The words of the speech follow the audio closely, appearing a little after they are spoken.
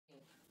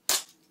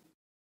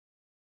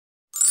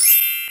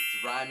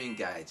Rhyming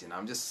Gaijin.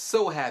 I'm just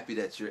so happy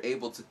that you're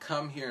able to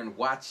come here and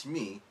watch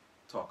me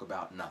talk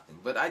about nothing.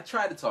 But I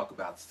try to talk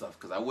about stuff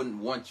because I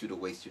wouldn't want you to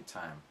waste your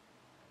time.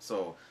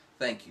 So,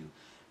 thank you.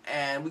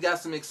 And we got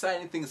some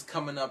exciting things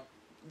coming up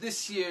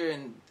this year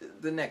and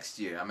the next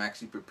year. I'm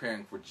actually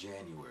preparing for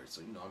January,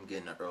 so you know I'm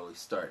getting an early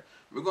start.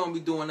 We're going to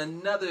be doing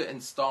another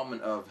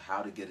installment of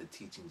how to get a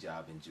teaching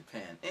job in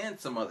Japan and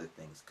some other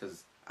things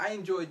because I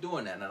enjoy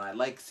doing that and I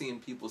like seeing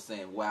people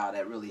saying, wow,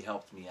 that really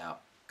helped me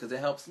out. Because it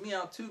helps me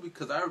out too,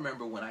 because I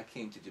remember when I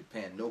came to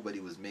Japan, nobody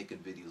was making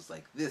videos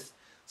like this.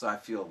 So I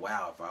feel,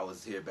 wow, if I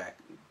was here back,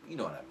 you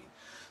know what I mean.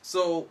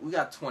 So we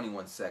got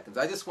 21 seconds.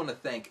 I just want to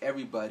thank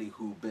everybody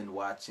who've been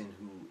watching,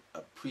 who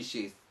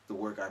appreciates the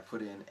work I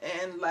put in,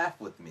 and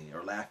laugh with me,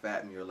 or laugh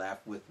at me, or laugh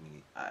with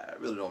me. I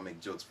really don't make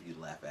jokes for you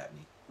to laugh at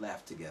me.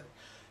 Laugh together.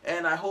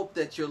 And I hope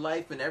that your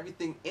life and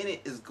everything in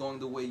it is going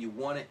the way you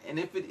want it. And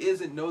if it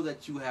isn't, know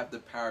that you have the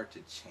power to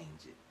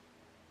change it.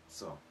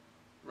 So,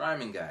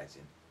 Rhyming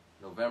Gaijin.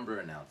 November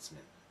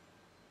announcement.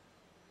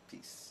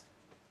 Peace.